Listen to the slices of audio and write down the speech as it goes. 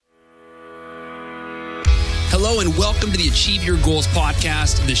Hello and welcome to the Achieve Your Goals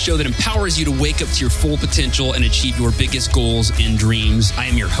podcast, the show that empowers you to wake up to your full potential and achieve your biggest goals and dreams. I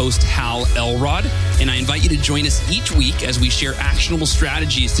am your host, Hal Elrod, and I invite you to join us each week as we share actionable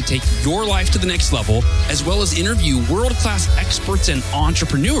strategies to take your life to the next level, as well as interview world-class experts and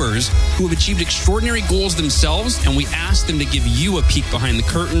entrepreneurs who have achieved extraordinary goals themselves, and we ask them to give you a peek behind the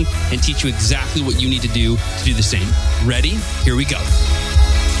curtain and teach you exactly what you need to do the same. Ready? Here we go.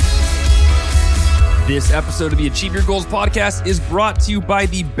 This episode of the Achieve Your Goals podcast is brought to you by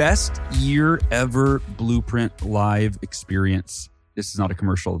the Best Year Ever Blueprint Live experience. This is not a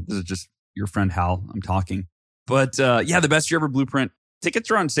commercial. This is just your friend Hal. I'm talking. But the Best Year Ever Blueprint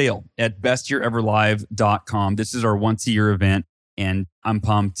tickets are on sale at bestyeareverlive.com. This is our once-a-year event, and I'm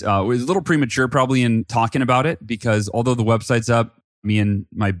pumped. It was a little premature probably in talking about it because although the website's up, me and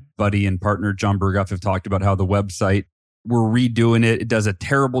my buddy and partner John Berghoff have talked about how the website, we're redoing it. It does a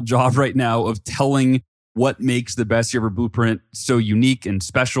terrible job right now of telling what makes the Best Year Ever Blueprint so unique and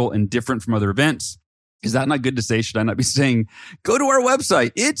special and different from other events. Is that not good to say? Should I not be saying, go to our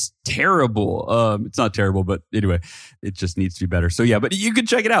website? It's terrible. It's not terrible, but anyway, it just needs to be better. So yeah, but you can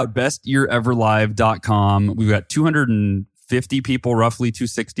check it out, bestyeareverlive.com. We've got 250 people, roughly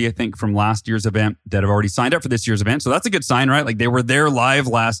 260, I think, from last year's event that have already signed up for this year's event. So that's a good sign, right? Like they were there live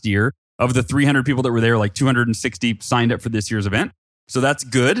last year. Of the 300 people that were there, like 260 signed up for this year's event. So that's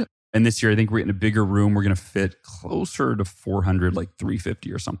good. And this year, I think we're in a bigger room. We're going to fit closer to 400, like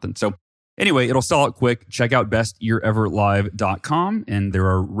 350 or something. So anyway, it'll sell out quick. Check out bestyeareverlive.com. And there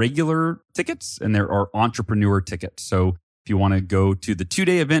are regular tickets and there are entrepreneur tickets. So if you want to go to the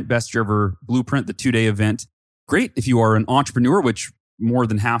 2-day event, Best Year Ever Blueprint, the 2-day event, great. If you are an entrepreneur, which more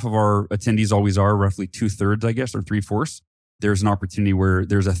than half of our attendees always are, roughly 2/3, I guess, or 3/4. There's an opportunity where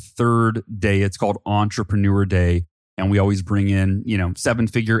there's a third day. It's called Entrepreneur Day. And we always bring in,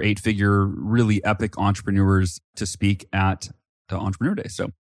 7-figure, 8-figure, really epic entrepreneurs to speak at the Entrepreneur Day. So,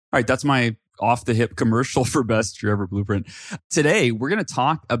 all right, that's my off the hip commercial for Best Year Ever Blueprint. Today, we're going to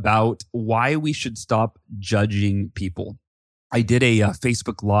talk about why we should stop judging people. I did a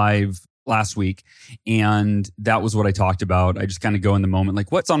Facebook Live last week, and that was what I talked about. I just kind of go in the moment,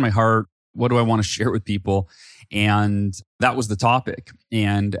 like, what's on my heart? What do I want to share with people? And that was the topic.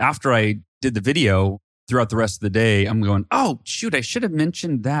 And after I did the video, throughout the rest of the day, I'm going, oh, shoot, I should have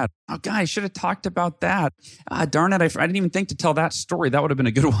mentioned that. Oh, God, I should have talked about that. Darn it, I didn't even think to tell that story. That would have been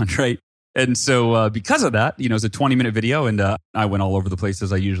a good one, right? And so because of that, it's a 20-minute video, and I went all over the place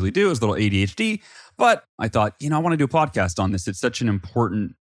as I usually do. It was a little ADHD. But I thought, I want to do a podcast on this. It's such an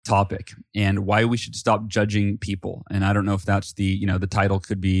important topic and why we should stop judging people. And I don't know if that's the title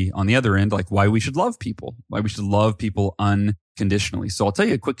could be on the other end, like why we should love people unconditionally. So I'll tell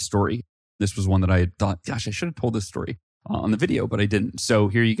you a quick story. This was one that I had thought, gosh, I should have told this story on the video, but I didn't. So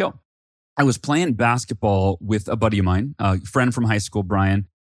here you go. I was playing basketball with a buddy of mine, a friend from high school, Brian,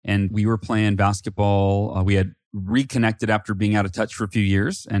 and we were playing basketball. We had reconnected after being out of touch for a few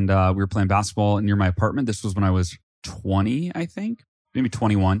years, and we were playing basketball near my apartment. This was when I was 20, I think. Maybe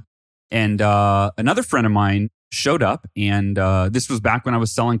 21. And another friend of mine showed up, and this was back when I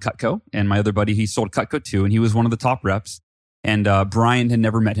was selling Cutco, and my other buddy, he sold Cutco too, and he was one of the top reps. And Brian had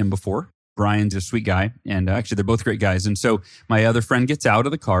never met him before. Brian's a sweet guy, and actually they're both great guys. And so my other friend gets out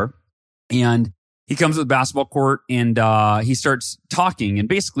of the car, and he comes to the basketball court, and he starts talking, and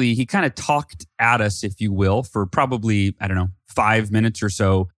basically he kind of talked at us, if you will, for probably, 5 minutes or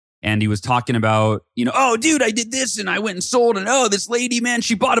so. And he was talking about, oh, dude, I did this and I went and sold. And oh, this lady, man,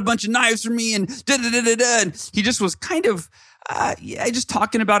 she bought a bunch of knives from me and da-da-da-da-da. And he just was kind of, just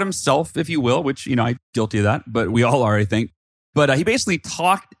talking about himself, if you will, which, I'm guilty of that, but we all are, I think. But he basically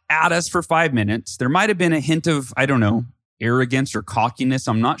talked at us for 5 minutes. There might have been a hint of, arrogance or cockiness.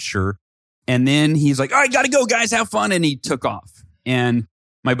 I'm not sure. And then he's like, all right, got to go, guys, have fun. And he took off. And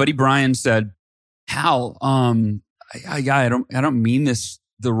my buddy Brian said, Hal, I don't mean this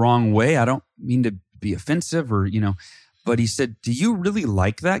the wrong way. I don't mean to be offensive or, but he said, do you really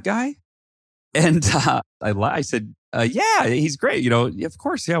like that guy? And I said, yeah, he's great. Of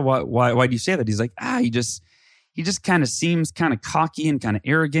course. Yeah. Why do you say that? He's like, he just kind of seems kind of cocky and kind of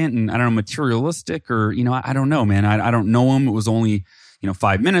arrogant and materialistic or, I don't know, man. I don't know him. It was only,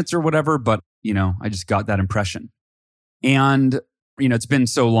 5 minutes or whatever, but, I just got that impression. And, it's been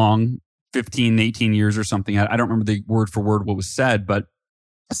so long, 15, 18 years or something. I don't remember the word for word what was said, but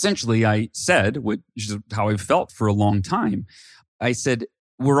essentially I said, which is how I've felt for a long time. I said,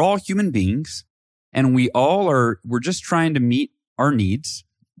 we're all human beings and we're just trying to meet our needs.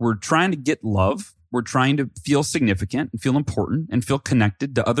 We're trying to get love. We're trying to feel significant and feel important and feel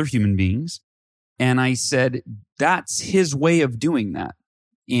connected to other human beings. And I said, that's his way of doing that.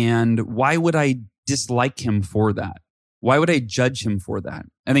 And why would I dislike him for that? Why would I judge him for that?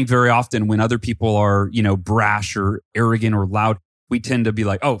 I think very often when other people are, brash or arrogant or loud, we tend to be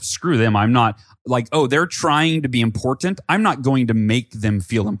like, oh, screw them. I'm not like, oh, they're trying to be important. I'm not going to make them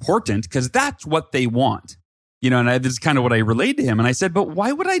feel important because that's what they want. And this is kind of what I relayed to him. And I said, but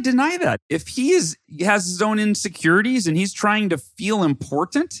why would I deny that? If he has his own insecurities and he's trying to feel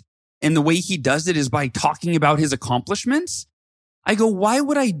important, and the way he does it is by talking about his accomplishments, I go, why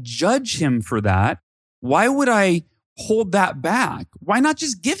would I judge him for that? Why would I hold that back? Why not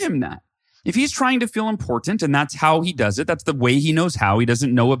just give him that? If he's trying to feel important and that's how he does it, that's the way he knows how. He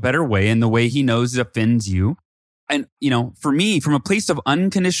doesn't know a better way, and the way he knows it offends you. And, for me, from a place of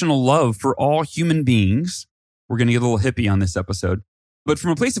unconditional love for all human beings, we're going to get a little hippie on this episode, but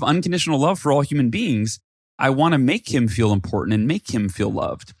from a place of unconditional love for all human beings, I want to make him feel important and make him feel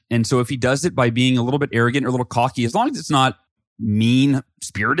loved. And so if he does it by being a little bit arrogant or a little cocky, as long as it's not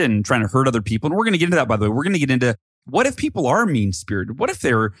mean-spirited and trying to hurt other people, and we're going to get into that, by the way, we're going to get into what if people are mean-spirited? What if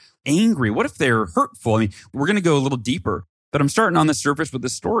they're angry? What if they're hurtful? I mean, we're going to go a little deeper, but I'm starting on the surface with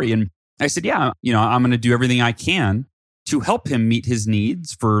this story. And I said, yeah, I'm going to do everything I can to help him meet his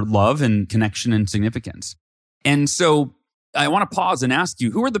needs for love and connection and significance. And so I want to pause and ask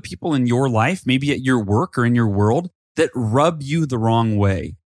you, who are the people in your life, maybe at your work or in your world, that rub you the wrong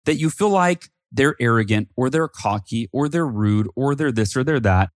way, that you feel like they're arrogant or they're cocky or they're rude or they're this or they're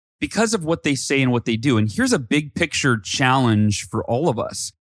that, because of what they say and what they do? And here's a big picture challenge for all of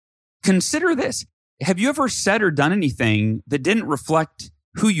us. Consider this. Have you ever said or done anything that didn't reflect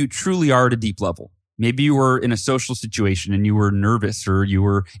who you truly are at a deep level? Maybe you were in a social situation and you were nervous or you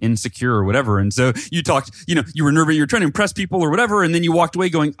were insecure or whatever. And so you talked, you were nervous, you were trying to impress people or whatever. And then you walked away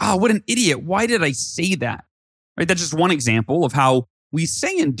going, oh, what an idiot. Why did I say that? Right? That's just one example of how we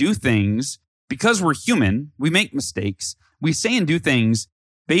say and do things because we're human. We make mistakes. We say and do things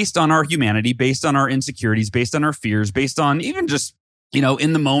based on our humanity, based on our insecurities, based on our fears, based on even just,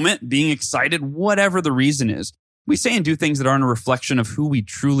 in the moment, being excited, whatever the reason is. We say and do things that aren't a reflection of who we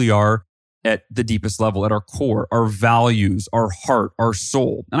truly are at the deepest level, at our core, our values, our heart, our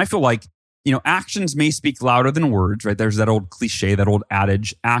soul. And I feel like, actions may speak louder than words, right? There's that old cliche, that old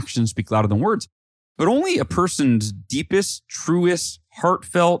adage, actions speak louder than words. But only a person's deepest, truest,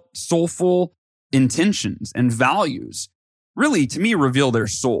 heartfelt, soulful intentions and values really, to me, reveal their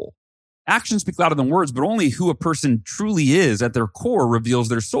soul. Actions speak louder than words, but only who a person truly is at their core reveals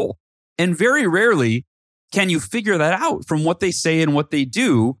their soul. And very rarely can you figure that out from what they say and what they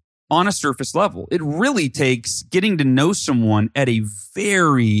do on a surface level. It really takes getting to know someone at a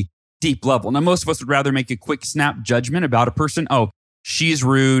very deep level. Now, most of us would rather make a quick snap judgment about a person. Oh, she's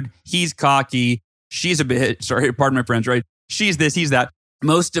rude. He's cocky. She's a bit, sorry, pardon my French, right? She's this, he's that.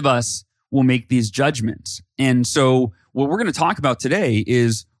 Most of us will make these judgments. And so what we're going to talk about today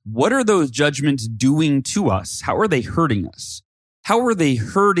is, what are those judgments doing to us? How are they hurting us? How are they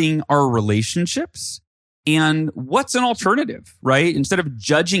hurting our relationships? And what's an alternative, right? Instead of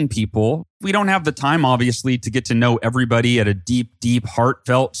judging people, we don't have the time, obviously, to get to know everybody at a deep, deep,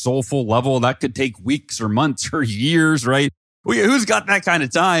 heartfelt, soulful level. That could take weeks or months or years, right? Who's got that kind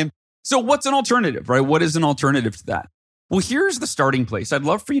of time? So what's an alternative, right? What is an alternative to that? Well, here's the starting place. I'd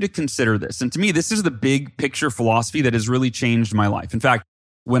love for you to consider this. And to me, this is the big picture philosophy that has really changed my life. In fact,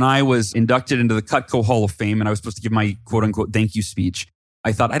 when I was inducted into the Cutco Hall of Fame and I was supposed to give my quote unquote thank you speech,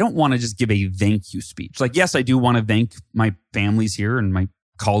 I thought, I don't want to just give a thank you speech. Like, yes, I do want to thank my families here and my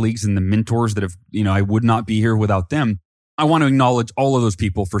colleagues and the mentors that have, I would not be here without them. I want to acknowledge all of those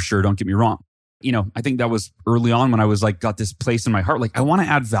people for sure. Don't get me wrong. I think that was early on when I was got this place in my heart. Like, I want to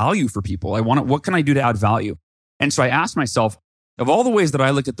add value for people. What can I do to add value? And so I asked myself, of all the ways that I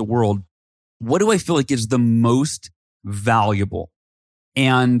look at the world, what do I feel like is the most valuable?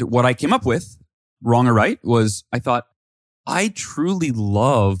 And what I came up with, wrong or right, was I thought, I truly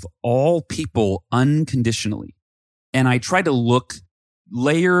love all people unconditionally. And I try to look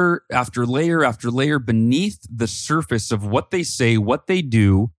layer after layer after layer beneath the surface of what they say, what they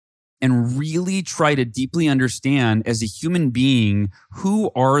do, and really try to deeply understand as a human being,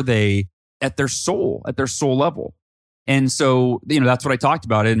 who are they at their soul level. And so, that's what I talked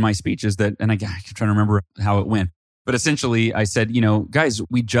about in my speech is that, and I'm trying to remember how it went, but essentially I said, guys,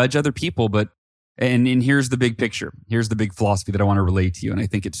 we judge other people, and here's the big picture. Here's the big philosophy that I want to relate to you. And I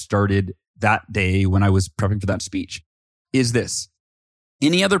think it started that day when I was prepping for that speech, is this: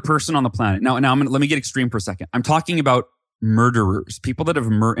 any other person on the planet. Now let me get extreme for a second. I'm talking about murderers, people that have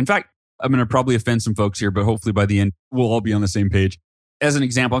in fact, I'm going to probably offend some folks here, but hopefully by the end, we'll all be on the same page. as an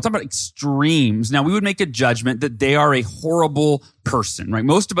example, I'm talking about extremes. Now, we would make a judgment that they are a horrible person, right?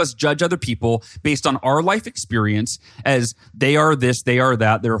 Most of us judge other people based on our life experience as they are this, they are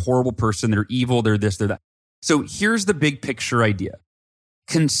that, they're a horrible person, they're evil, they're this, they're that. So here's the big picture idea.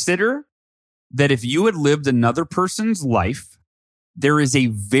 Consider that if you had lived another person's life, there is a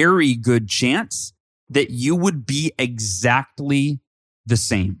very good chance that you would be exactly the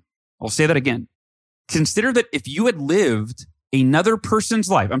same. I'll say that again. Consider that if you had lived another person's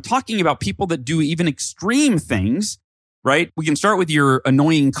life, I'm talking about people that do even extreme things, right? We can start with your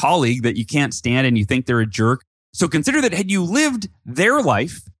annoying colleague that you can't stand and you think they're a jerk. So consider that had you lived their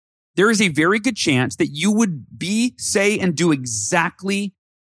life, there is a very good chance that you would be, say, and do exactly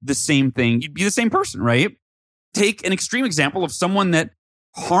the same thing. You'd be the same person, right? Take an extreme example of someone that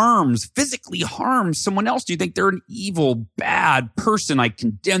physically harms someone else. Do you think they're an evil, bad person? I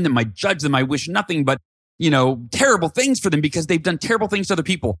condemn them. I judge them. I wish nothing but, terrible things for them because they've done terrible things to other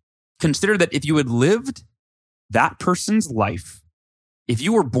people. Consider that if you had lived that person's life, if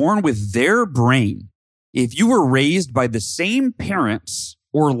you were born with their brain, if you were raised by the same parents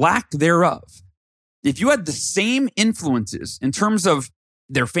or lack thereof, if you had the same influences in terms of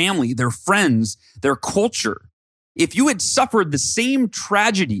their family, their friends, their culture, if you had suffered the same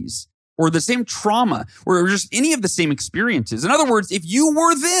tragedies or the same trauma or just any of the same experiences, in other words, if you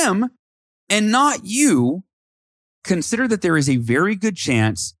were them and not you, consider that there is a very good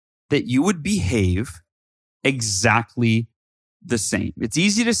chance that you would behave exactly the same. It's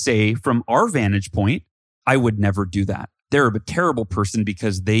easy to say from our vantage point, I would never do that. They're a terrible person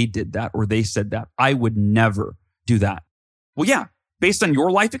because they did that or they said that. I would never do that. Well, yeah, based on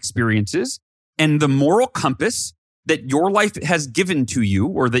your life experiences and the moral compass that your life has given to you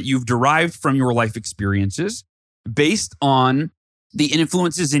or that you've derived from your life experiences, based on the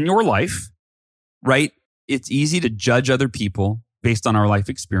influences in your life, right? It's easy to judge other people based on our life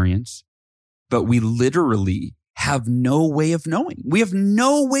experience, but we literally have no way of knowing. We have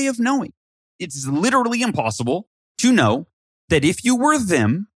no way of knowing. It's literally impossible to know that if you were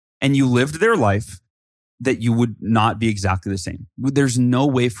them and you lived their life, that you would not be exactly the same. There's no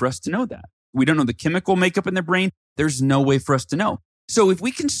way for us to know that. We don't know the chemical makeup in their brain. There's no way for us to know. So if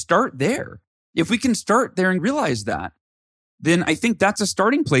we can start there, and realize that, then I think that's a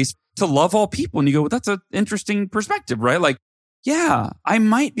starting place to love all people. And you go, well, that's an interesting perspective, right? Like, yeah, I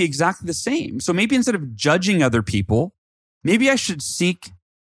might be exactly the same. So maybe instead of judging other people, maybe I should seek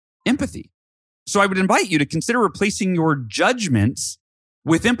empathy. So I would invite you to consider replacing your judgments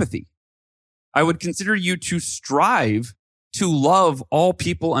with empathy. I would consider you to strive to love all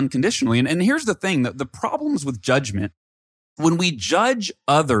people unconditionally. And here's the thing, that the problems with judgment, when we judge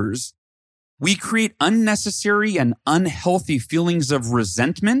others, we create unnecessary and unhealthy feelings of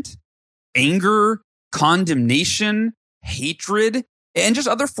resentment, anger, condemnation, hatred, and just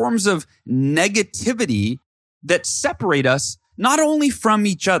other forms of negativity that separate us not only from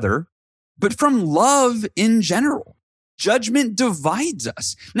each other, but from love in general. Judgment divides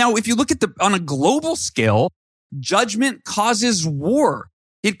us. Now, if you look at on a global scale, judgment causes war.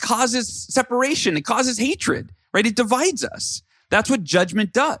 It causes separation. It causes hatred, right? It divides us. That's what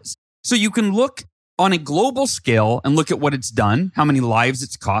judgment does. So you can look on a global scale and look at what it's done, how many lives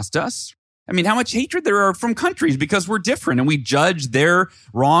it's cost us. I mean, how much hatred there are from countries because we're different and we judge they're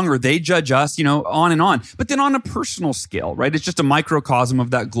wrong or they judge us, on and on. But then on a personal scale, right? It's just a microcosm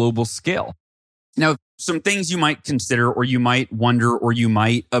of that global scale. Now, some things you might consider or you might wonder or you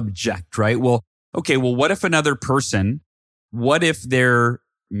might object, right? Well, what if another person, what if they're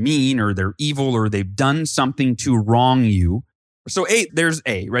mean or they're evil or they've done something to wrong you? So there's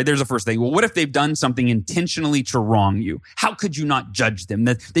right? There's the first thing. Well, what if they've done something intentionally to wrong you? How could you not judge them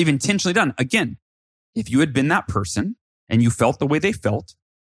that they've intentionally done? Again, if you had been that person and you felt the way they felt,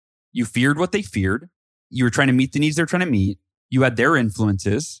 you feared what they feared, you were trying to meet the needs they're trying to meet, you had their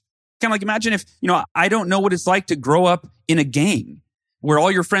influences. Kind of like imagine if, I don't know what it's like to grow up in a gang where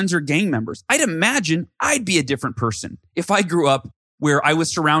all your friends are gang members. I'd imagine I'd be a different person if I grew up where I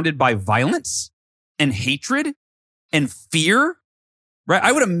was surrounded by violence and hatred and fear, right?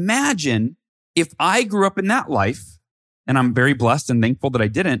 I would imagine if I grew up in that life, and I'm very blessed and thankful that I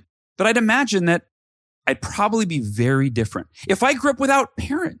didn't, but I'd imagine that I'd probably be very different. If I grew up without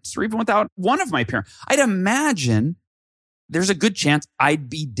parents or even without one of my parents, I'd imagine there's a good chance I'd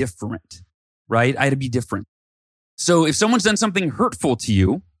be different, right? I'd be different. So if someone's done something hurtful to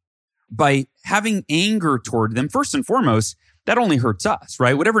you, by having anger toward them, first and foremost, that only hurts us,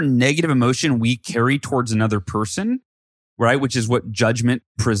 right? Whatever negative emotion we carry towards another person, right? Which is what judgment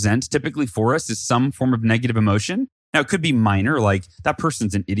presents typically for us, is some form of negative emotion. Now, it could be minor, like that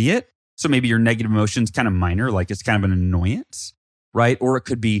person's an idiot. So maybe your negative emotion's kind of minor, like it's kind of an annoyance. right? Or it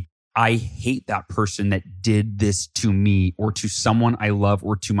could be, I hate that person that did this to me or to someone I love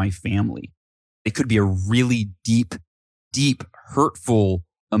or to my family. It could be a really deep, deep, hurtful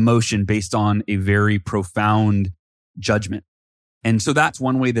emotion based on a very profound judgment. And so that's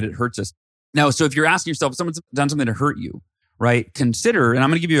one way that it hurts us. Now, so if you're asking yourself, if someone's done something to hurt you, right? Consider, and I'm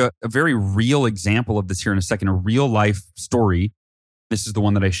going to give you a very real example of this here in a second, a real life story. This is the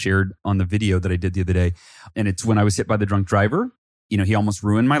one that I shared on the video that I did the other day. And it's when I was hit by the drunk driver. He almost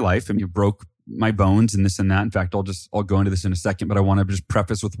ruined my life. I mean, he broke my bones and this and that. In fact, I'll go into this in a second, but I want to just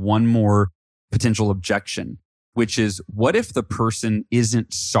preface with one more potential objection, which is, what if the person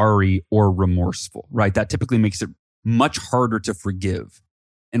isn't sorry or remorseful, right? That typically makes it much harder to forgive.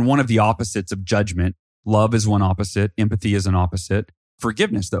 And one of the opposites of judgment, love is one opposite, empathy is an opposite,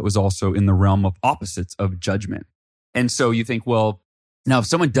 forgiveness, that was also in the realm of opposites of judgment. And so you think, well, now if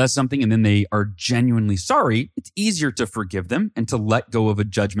someone does something and then they are genuinely sorry, it's easier to forgive them and to let go of a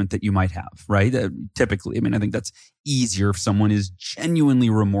judgment that you might have, right? Typically, I think that's easier if someone is genuinely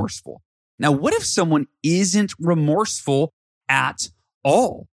remorseful. Now, what if someone isn't remorseful at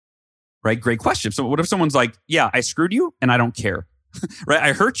all? Right? Great question. So what if someone's like, yeah, I screwed you and I don't care, right?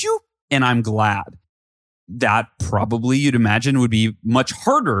 I hurt you and I'm glad. That probably, you'd imagine, would be much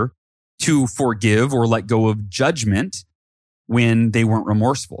harder to forgive or let go of judgment when they weren't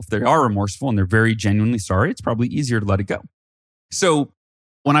remorseful. If they are remorseful and they're very genuinely sorry, it's probably easier to let it go. So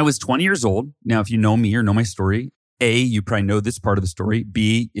when I was 20 years old, now if you know me or know my story, A, you probably know this part of the story.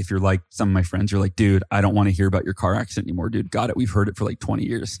 B, if you're like some of my friends, you're like, dude, I don't want to hear about your car accident anymore, dude. Got it. We've heard it for like 20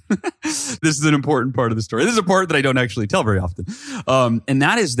 years. This is an important part of the story. This is a part that I don't actually tell very often. And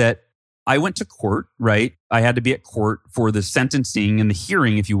that is that I went to court, right? I had to be at court for the sentencing and the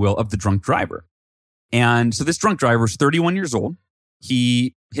hearing, if you will, of the drunk driver. And so this drunk driver was 31 years old.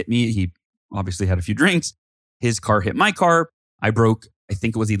 He hit me. He obviously had a few drinks. His car hit my car. I broke, I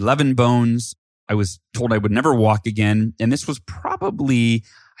think it was 11 bones. I was told I would never walk again. And this was probably,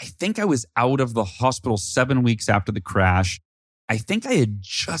 I think I was out of the hospital 7 weeks after the crash. I think I had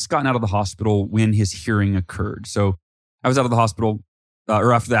just gotten out of the hospital when his hearing occurred. So I was out of the hospital,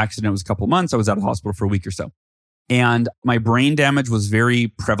 or after the accident, it was a couple of months. I was out of the hospital for a week or so. And my brain damage was very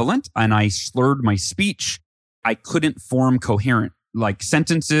prevalent and I slurred my speech. I couldn't form coherent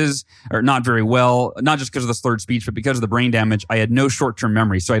sentences, or not very well, not just because of the slurred speech, but because of the brain damage. I had no short-term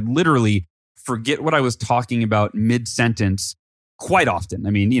memory. So I'd literally forget what I was talking about mid-sentence quite often.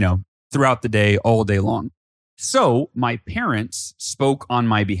 Throughout the day, all day long. So my parents spoke on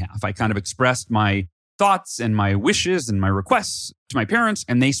my behalf. I kind of expressed my thoughts and my wishes and my requests to my parents,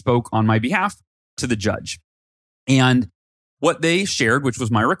 and they spoke on my behalf to the judge. And what they shared, which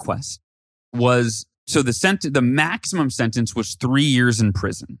was my request, was, so the maximum sentence was 3 years in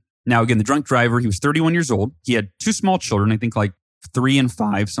prison. Now, again, the drunk driver, he was 31 years old. He had two small children, I think like 3 and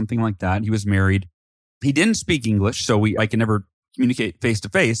 5, something like that. He was married. He didn't speak English, so I could never communicate face to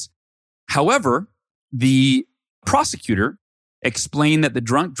face. However, the prosecutor explained that the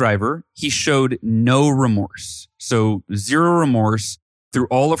drunk driver, he showed no remorse. So 0 remorse through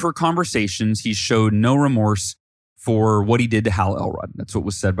all of her conversations. He showed no remorse for what he did to Hal Elrod. That's what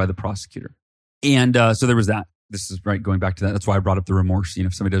was said by the prosecutor. And so there was that. This is right, going back to that. That's why I brought up the remorse,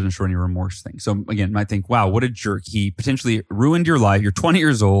 if somebody doesn't show any remorse thing. So again, I think, wow, what a jerk. He potentially ruined your life. You're 20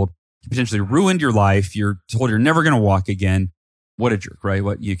 years old. He potentially ruined your life. You're told you're never going to walk again. What a jerk, right?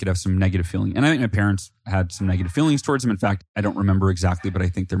 You could have some negative feeling. And I think my parents had some negative feelings towards him. In fact, I don't remember exactly, but I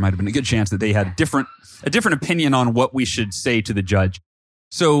think there might have been a good chance that they had a different opinion on what we should say to the judge.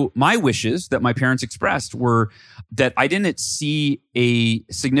 So my wishes that my parents expressed were that I didn't see a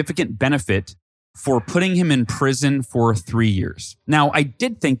significant benefit for putting him in prison for 3 years. Now, I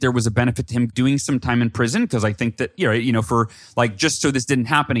did think there was a benefit to him doing some time in prison, because I think that, for just so this didn't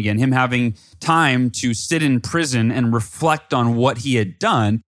happen again, him having time to sit in prison and reflect on what he had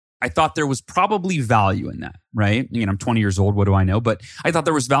done, I thought there was probably value in that, right? I'm 20 years old. What do I know? But I thought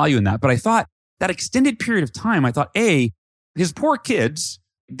there was value in that. But I thought that extended period of time, I thought, his poor kids,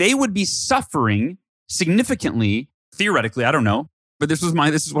 they would be suffering significantly, theoretically, I don't know. But this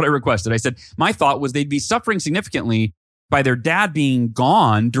is what I requested. I said, my thought was they'd be suffering significantly by their dad being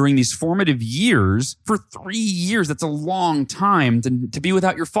gone during these formative years for 3 years. That's a long time to be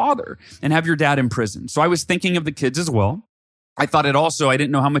without your father and have your dad in prison. So I was thinking of the kids as well. I thought I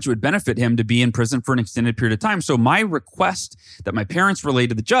didn't know how much it would benefit him to be in prison for an extended period of time. So my request that my parents relayed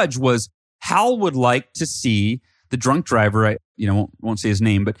to the judge was, Hal would like to see the drunk driver, I won't say his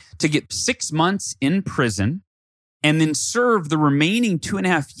name, but to get 6 months in prison and then serve the remaining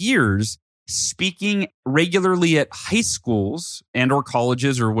 2.5 years speaking regularly at high schools and or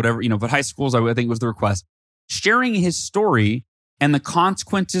colleges or whatever, but high schools, I think was the request, sharing his story and the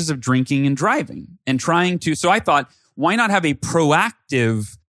consequences of drinking and driving and trying to. So I thought, why not have a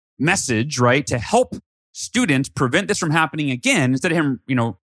proactive message, right, to help students prevent this from happening again instead of him,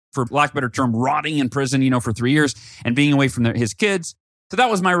 for lack of a better term, rotting in prison, for 3 years and being away from his kids. So that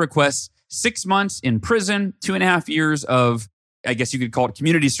was my request. 6 months in prison, 2.5 years of, I guess you could call it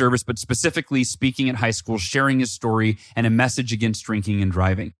community service, but specifically speaking at high school, sharing his story and a message against drinking and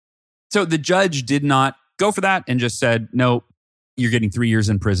driving. So the judge did not go for that and just said, no, you're getting 3 years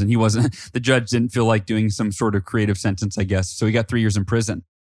in prison. The judge didn't feel like doing some sort of creative sentence, I guess. So he got 3 years in prison.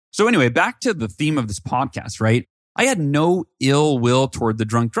 So anyway, back to the theme of this podcast, right? I had no ill will toward the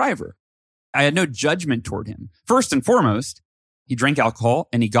drunk driver. I had no judgment toward him. First and foremost, he drank alcohol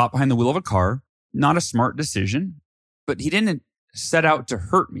and he got behind the wheel of a car. Not a smart decision, but he didn't set out to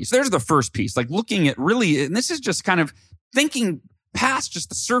hurt me. So there's the first piece, like looking at really, and this is just kind of thinking past just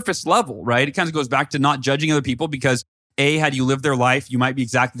the surface level, right? It kind of goes back to not judging other people because A, had you lived their life, you might be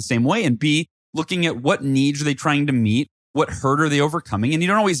exactly the same way. And B, looking at what needs are they trying to meet? What hurt are they overcoming? And you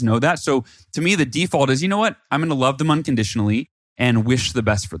don't always know that. So to me, the default is, you know what? I'm going to love them unconditionally and wish the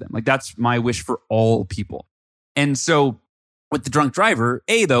best for them. Like that's my wish for all people. And so with the drunk driver,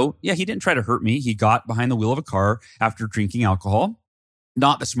 A though, yeah, he didn't try to hurt me. He got behind the wheel of a car after drinking alcohol.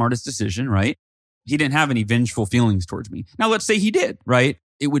 Not the smartest decision, right? He didn't have any vengeful feelings towards me. Now let's say he did, right?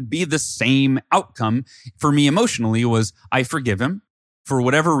 It would be the same outcome for me emotionally was I forgive him for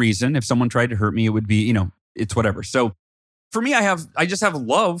whatever reason. If someone tried to hurt me, it would be, it's whatever. So for me, I just have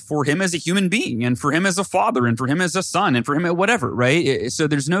love for him as a human being and for him as a father and for him as a son and for him at whatever, right? So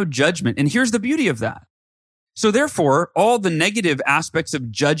there's no judgment. And here's the beauty of that. So therefore, all the negative aspects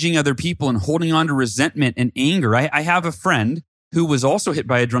of judging other people and holding on to resentment and anger. I have a friend who was also hit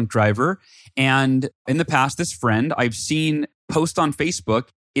by a drunk driver. And in the past, this friend I've seen post on Facebook,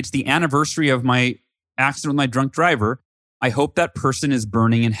 it's the anniversary of my accident with my drunk driver. I hope that person is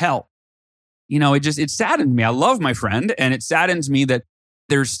burning in hell. It saddened me. I love my friend, and it saddens me that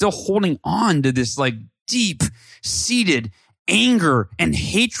they're still holding on to this like deep seated anger and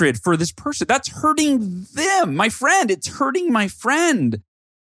hatred for this person. That's hurting them, my friend. It's hurting my friend,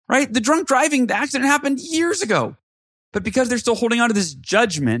 right? The drunk driving, the accident happened years ago, but because they're still holding on to this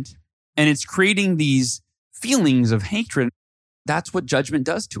judgment and it's creating these feelings of hatred, that's what judgment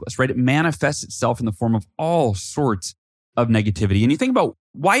does to us, right? It manifests itself in the form of all sorts of negativity. And you think about,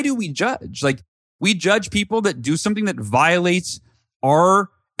 why do we judge? Like we judge people that do something that violates our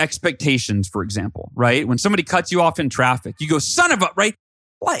expectations, for example, right? When somebody cuts you off in traffic, you go, son of a, right?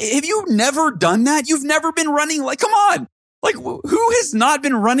 Have you never done that? You've never been running, like, come on. Like who has not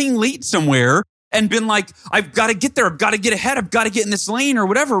been running late somewhere and been like, I've got to get there. I've got to get ahead. I've got to get in this lane or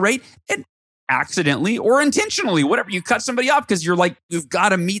whatever, right? And accidentally or intentionally, whatever, you cut somebody off because you're like, you've got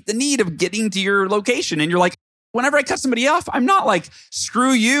to meet the need of getting to your location. And you're like, whenever I cut somebody off, I'm not like,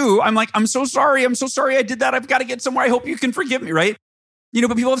 screw you. I'm like, I'm so sorry. I'm so sorry I did that. I've got to get somewhere. I hope you can forgive me, right?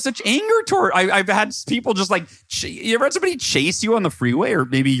 But people have such anger toward, I've had people just like, you ever had somebody chase you on the freeway? Or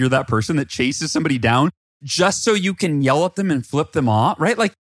maybe you're that person that chases somebody down just so you can yell at them and flip them off, right?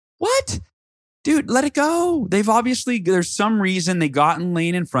 Like, what? Dude, let it go. There's some reason they got in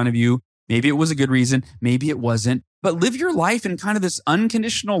lane in front of you. Maybe it was a good reason. Maybe it wasn't. But live your life in kind of this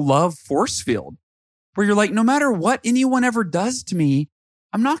unconditional love force field where you're like, no matter what anyone ever does to me,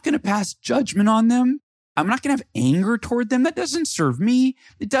 I'm not going to pass judgment on them. I'm not going to have anger toward them. That doesn't serve me.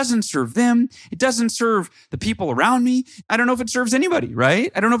 It doesn't serve them. It doesn't serve the people around me. I don't know if it serves anybody, right?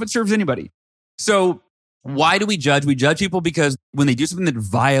 I don't know if it serves anybody. So why do we judge? We judge people because when they do something that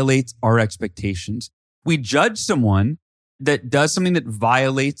violates our expectations, we judge someone that does something that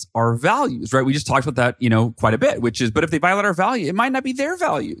violates our values, right? We just talked about that, quite a bit, which is, but if they violate our value, it might not be their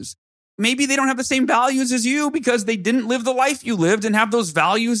values. Maybe they don't have the same values as you because they didn't live the life you lived and have those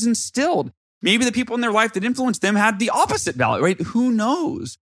values instilled. Maybe the people in their life that influenced them had the opposite value, right? Who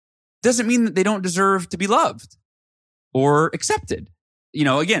knows? Doesn't mean that they don't deserve to be loved or accepted.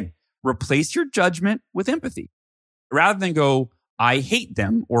 Again, replace your judgment with empathy. Rather than go, I hate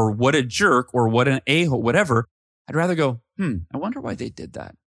them or what a jerk or what an a-hole, whatever. I'd rather go, I wonder why they did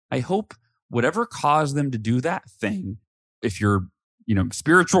that. I hope whatever caused them to do that thing, if you're,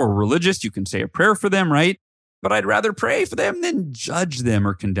 spiritual or religious, you can say a prayer for them, right? But I'd rather pray for them than judge them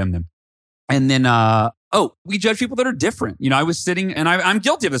or condemn them. And then, we judge people that are different. I was sitting, and I'm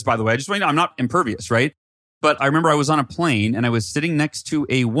guilty of this, by the way. I just want you to know, I'm not impervious, right? But I remember I was on a plane and I was sitting next to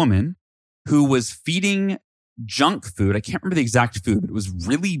a woman who was feeding junk food. I can't remember the exact food, but it was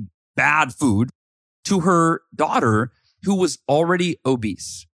really bad food to her daughter who was already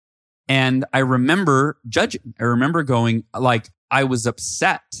obese. And I remember judging. I remember going, like, I was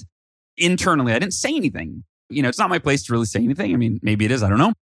upset internally. I didn't say anything, It's not my place to really say anything. I mean, maybe it is, I don't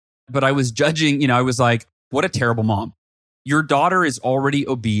know. But I was judging, I was like, what a terrible mom. Your daughter is already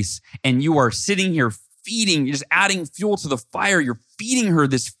obese and you are sitting here feeding, just adding fuel to the fire. You're feeding her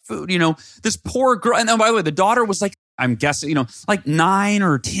this food, this poor girl. And by the way, the daughter was like, I'm guessing, like 9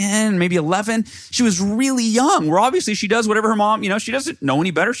 or 10, maybe 11. She was really young, where obviously she does whatever her mom, she doesn't know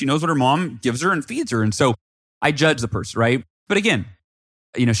any better. She knows what her mom gives her and feeds her. And so I judge the person, right? But again,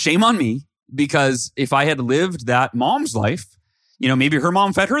 shame on me, because if I had lived that mom's life, maybe her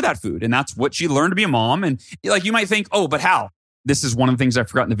mom fed her that food and that's what she learned to be a mom. And like, you might think, oh, but how? This is one of the things I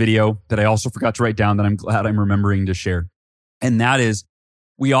forgot in the video that I also forgot to write down that I'm glad I'm remembering to share. And that is,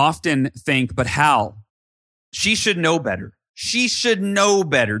 we often think, but Hal, she should know better. She should know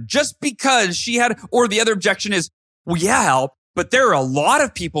better just because she had, or the other objection is, well, yeah, Hal, but there are a lot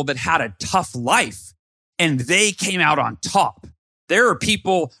of people that had a tough life and they came out on top. There are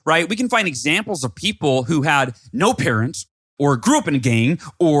people, right? We can find examples of people who had no parents or grew up in a gang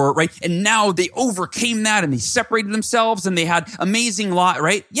right? And now they overcame that and they separated themselves and they had amazing lot,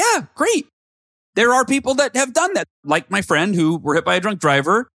 right? Yeah, great. There are people that have done that, like my friend who were hit by a drunk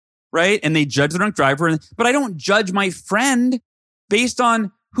driver, right? And they judge the drunk driver. But I don't judge my friend based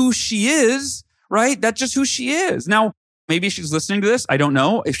on who she is, right? That's just who she is. Now, maybe she's listening to this. I don't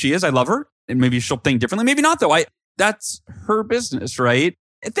know. If she is, I love her. And maybe she'll think differently. Maybe not though. That's her business, right?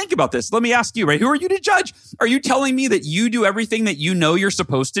 And think about this. Let me ask you, right? Who are you to judge? Are you telling me that you do everything that you know you're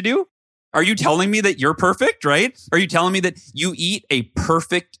supposed to do? Are you telling me that you're perfect, right? Are you telling me that you eat a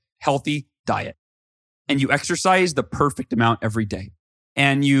perfect, healthy diet and you exercise the perfect amount every day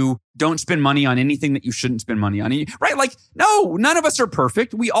and you don't spend money on anything that you shouldn't spend money on, right? Like, no, none of us are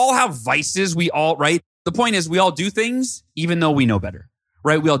perfect. We all have vices. Right? The point is we all do things even though we know better,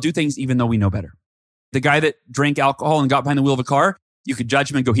 right? We all do things even though we know better. The guy that drank alcohol and got behind the wheel of a car, you could judge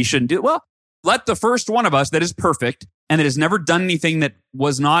him and go, he shouldn't do it. Well, let the first one of us that is perfect and that has never done anything that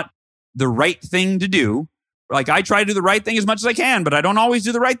was not the right thing to do. Like I try to do the right thing as much as I can, but I don't always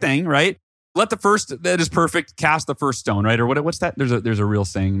do the right thing, right? Let the first that is perfect cast the first stone, right? Or what's that? There's a real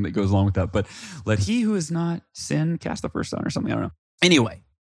saying that goes along with that. But let he who is not sin cast the first stone or something. I don't know. Anyway,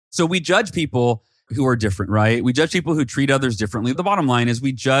 so we judge people who are different, right? We judge people who treat others differently. The bottom line is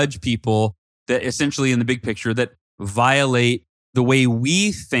we judge people that essentially in the big picture that violate the way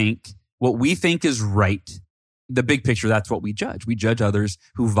we think, what we think is right. The big picture, that's what we judge. We judge others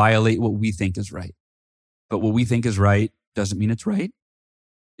who violate what we think is right. But what we think is right doesn't mean it's right.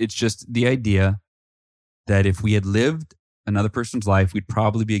 It's just the idea that if we had lived another person's life, we'd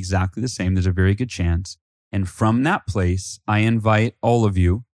probably be exactly the same. There's a very good chance. And from that place, I invite all of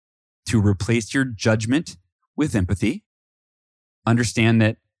you to replace your judgment with empathy. Understand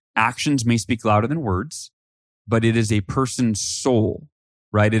that actions may speak louder than words, but it is a person's soul,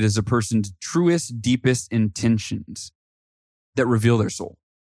 right? It is a person's truest, deepest intentions that reveal their soul.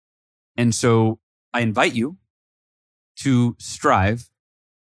 And so I invite you to strive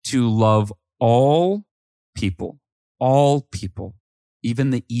to love all people,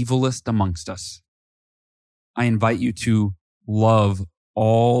 even the evilest amongst us. I invite you to love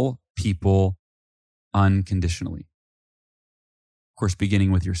all people unconditionally. Of course,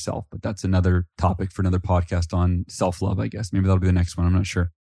 beginning with yourself, but that's another topic for another podcast on self-love, I guess. Maybe that'll be the next one. I'm not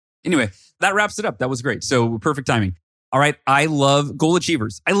sure. Anyway, that wraps it up. That was great. So perfect timing. All right. I love goal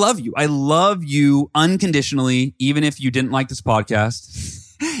achievers. I love you. I love you unconditionally, even if you didn't like this podcast.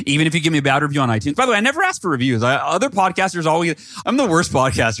 Even if you give me a bad review on iTunes. By the way, I never ask for reviews. Other podcasters always, I'm the worst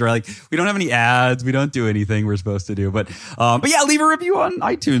podcaster. Like, we don't have any ads. We don't do anything we're supposed to do. But yeah, leave a review on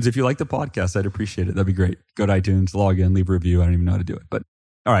iTunes. If you like the podcast, I'd appreciate it. That'd be great. Go to iTunes, log in, leave a review. I don't even know how to do it. But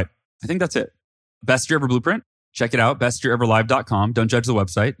all right. I think that's it. Best Year Ever Blueprint. Check it out. bestyeareverlive.com. Don't judge the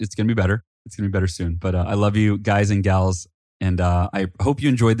website. It's going to be better. It's going to be better soon. But I love you guys and gals. And I hope you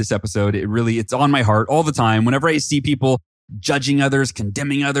enjoyed this episode. It's on my heart all the time. Whenever I see people judging others,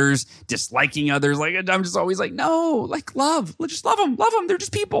 condemning others, disliking others, like I'm just always like, no, like love. Just love them. Love them. They're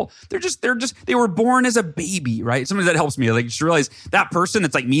just people. They were born as a baby, right? Sometimes that helps me. Like just realize that person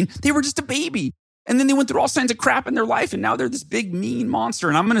that's like mean, they were just a baby. And then they went through all kinds of crap in their life. And now they're this big mean monster.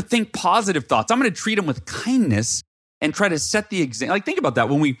 And I'm going to think positive thoughts. I'm going to treat them with kindness and try to set the example. Like think about that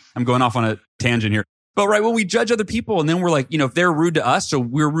I'm going off on a tangent here. But right, when we judge other people and then we're like, if they're rude to us, so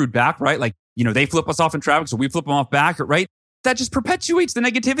we're rude back, right? Like, they flip us off in traffic, so we flip them off back, right? That just perpetuates the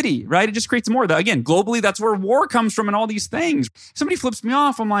negativity, right? It just creates more. Again, globally, that's where war comes from and all these things. Somebody flips me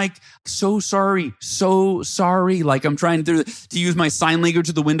off. I'm like, so sorry. Like I'm trying to use my sign language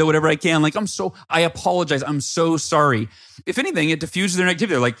to the window, whatever I can. Like I apologize. I'm so sorry. If anything, it diffuses their negativity.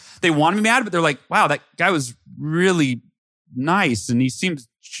 They're like, they want to be mad, but they're like, wow, that guy was really nice and he seems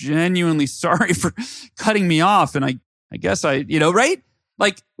genuinely sorry for cutting me off. And I guess right?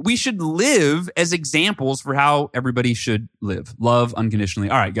 Like, we should live as examples for how everybody should live. Love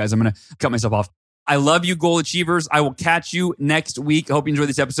unconditionally. All right, guys, I'm going to cut myself off. I love you, goal achievers. I will catch you next week. I hope you enjoyed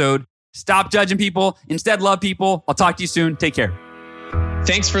this episode. Stop judging people. Instead, love people. I'll talk to you soon. Take care.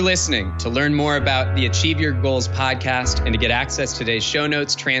 Thanks for listening. To learn more about the Achieve Your Goals podcast and to get access to today's show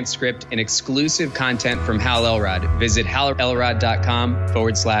notes, transcript, and exclusive content from Hal Elrod, visit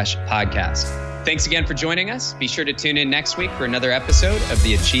halelrod.com/podcast. Thanks again for joining us. Be sure to tune in next week for another episode of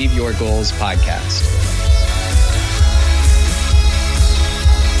the Achieve Your Goals podcast.